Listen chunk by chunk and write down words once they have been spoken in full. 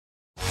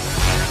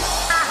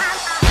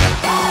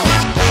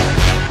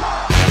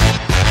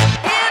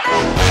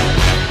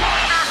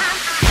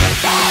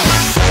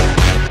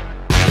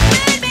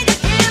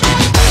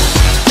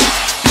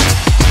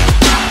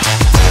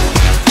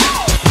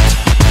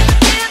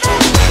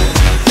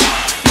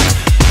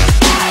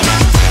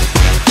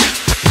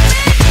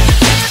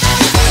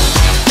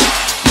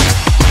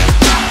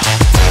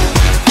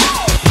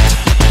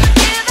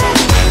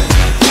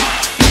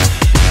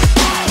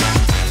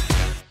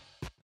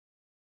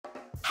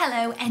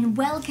Hello and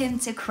welcome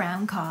to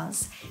Crown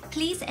Cars.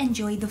 Please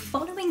enjoy the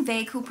following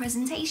vehicle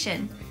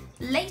presentation.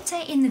 Later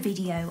in the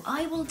video,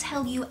 I will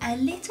tell you a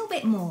little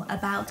bit more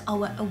about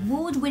our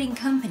award-winning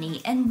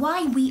company and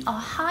why we are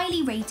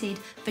highly rated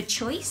for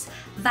choice,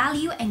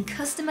 value and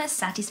customer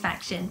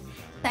satisfaction.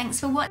 Thanks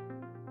for watching.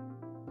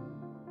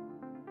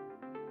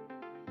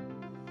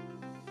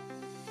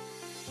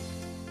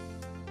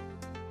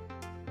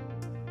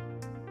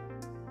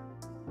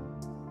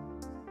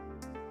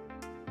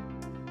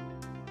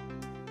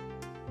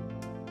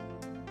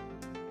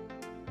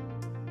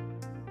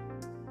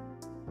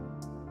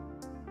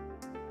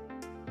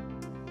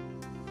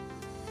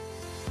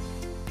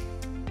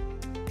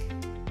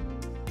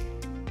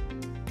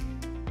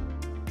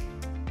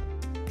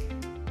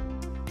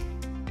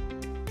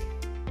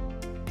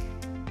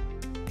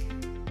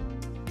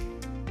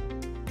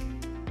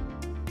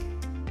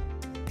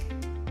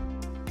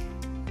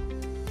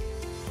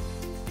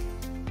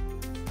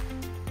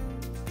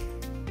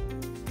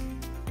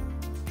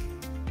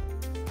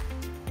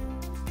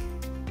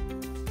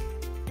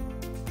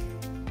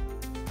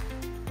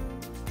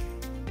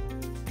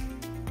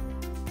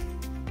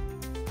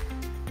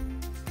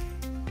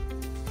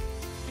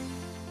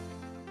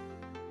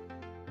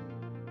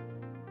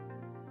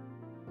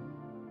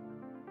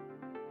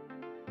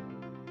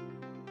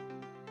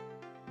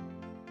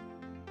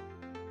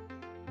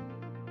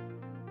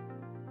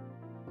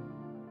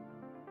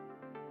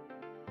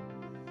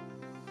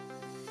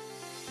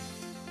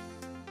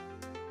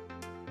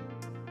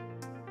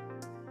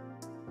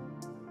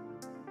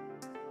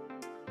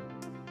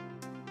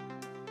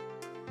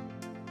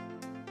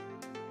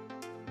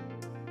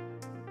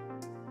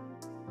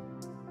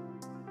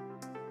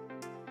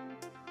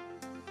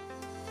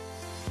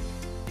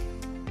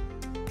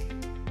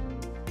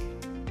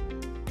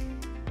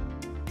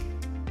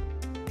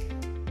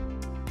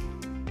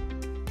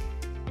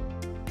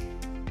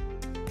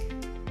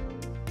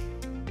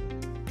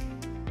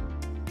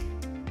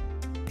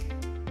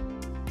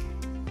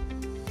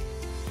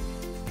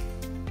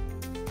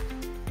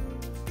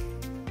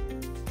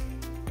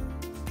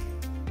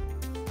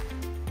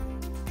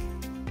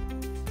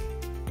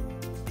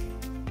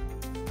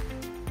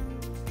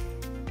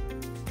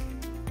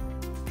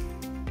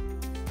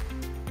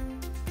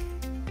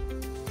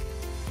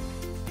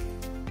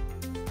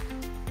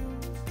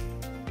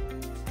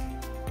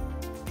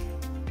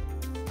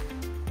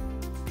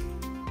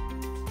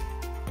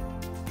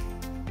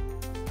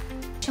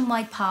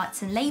 Nationwide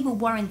parts and labour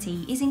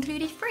warranty is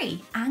included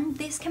free, and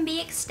this can be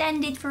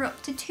extended for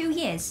up to 2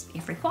 years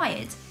if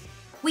required.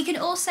 We can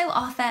also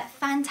offer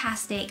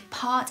fantastic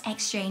part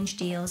exchange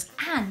deals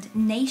and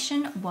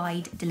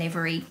nationwide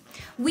delivery.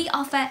 We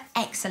offer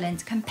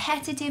excellent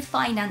competitive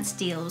finance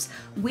deals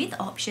with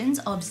options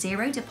of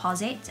 0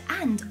 deposit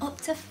and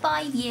up to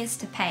 5 years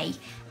to pay.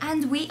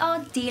 And we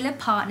are dealer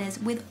partners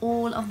with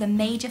all of the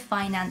major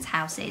finance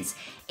houses,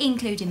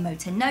 including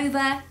Motor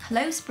Nova,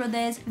 Close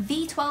Brothers,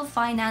 V12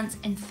 Finance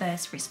and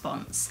First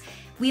Response.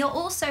 We are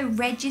also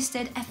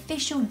registered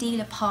official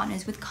dealer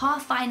partners with Car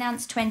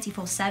Finance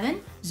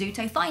 24/7,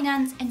 Zuto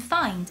Finance and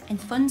Find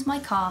and Fund My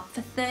Car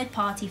for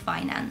third-party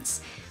finance.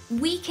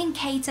 We can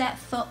cater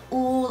for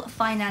all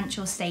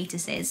financial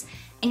statuses,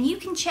 and you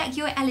can check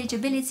your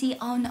eligibility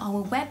on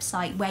our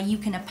website where you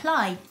can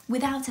apply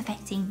without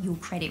affecting your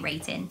credit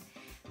rating.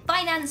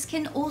 Finance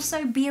can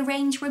also be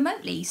arranged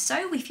remotely,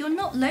 so if you're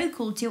not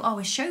local to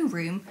our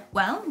showroom,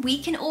 well,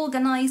 we can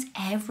organise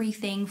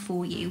everything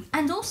for you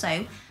and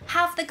also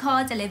have the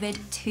car delivered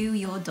to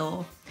your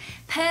door.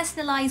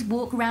 Personalised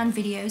walk-around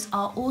videos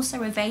are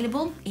also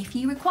available if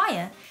you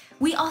require.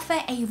 We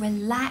offer a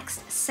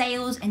relaxed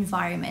sales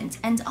environment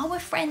and our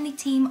friendly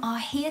team are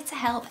here to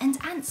help and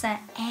answer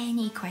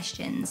any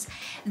questions.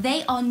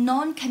 They are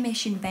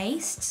non-commission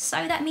based,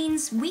 so that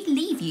means we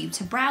leave you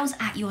to browse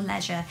at your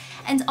leisure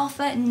and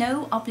offer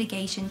no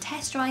obligation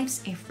test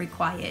drives if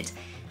required,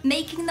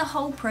 making the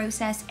whole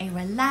process a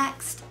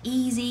relaxed,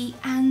 easy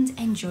and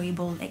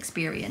enjoyable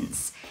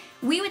experience.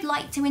 We would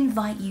like to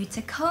invite you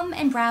to come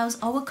and browse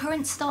our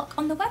current stock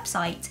on the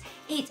website.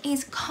 It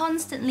is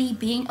constantly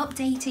being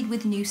updated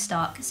with new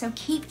stock, so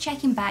keep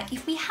checking back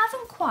if we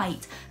haven't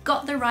quite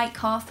got the right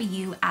car for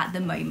you at the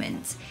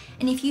moment.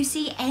 And if you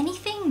see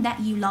anything that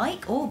you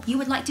like or you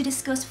would like to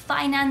discuss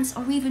finance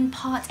or even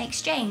part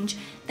exchange,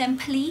 then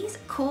please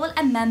call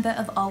a member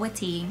of our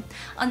team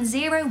on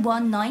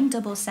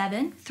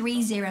 01977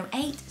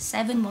 308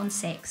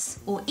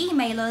 716 or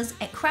email us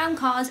at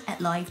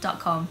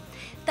crowncars@live.com.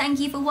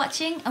 Thank you for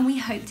watching and we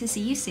hope to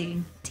see you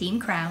soon. Team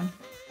Crown.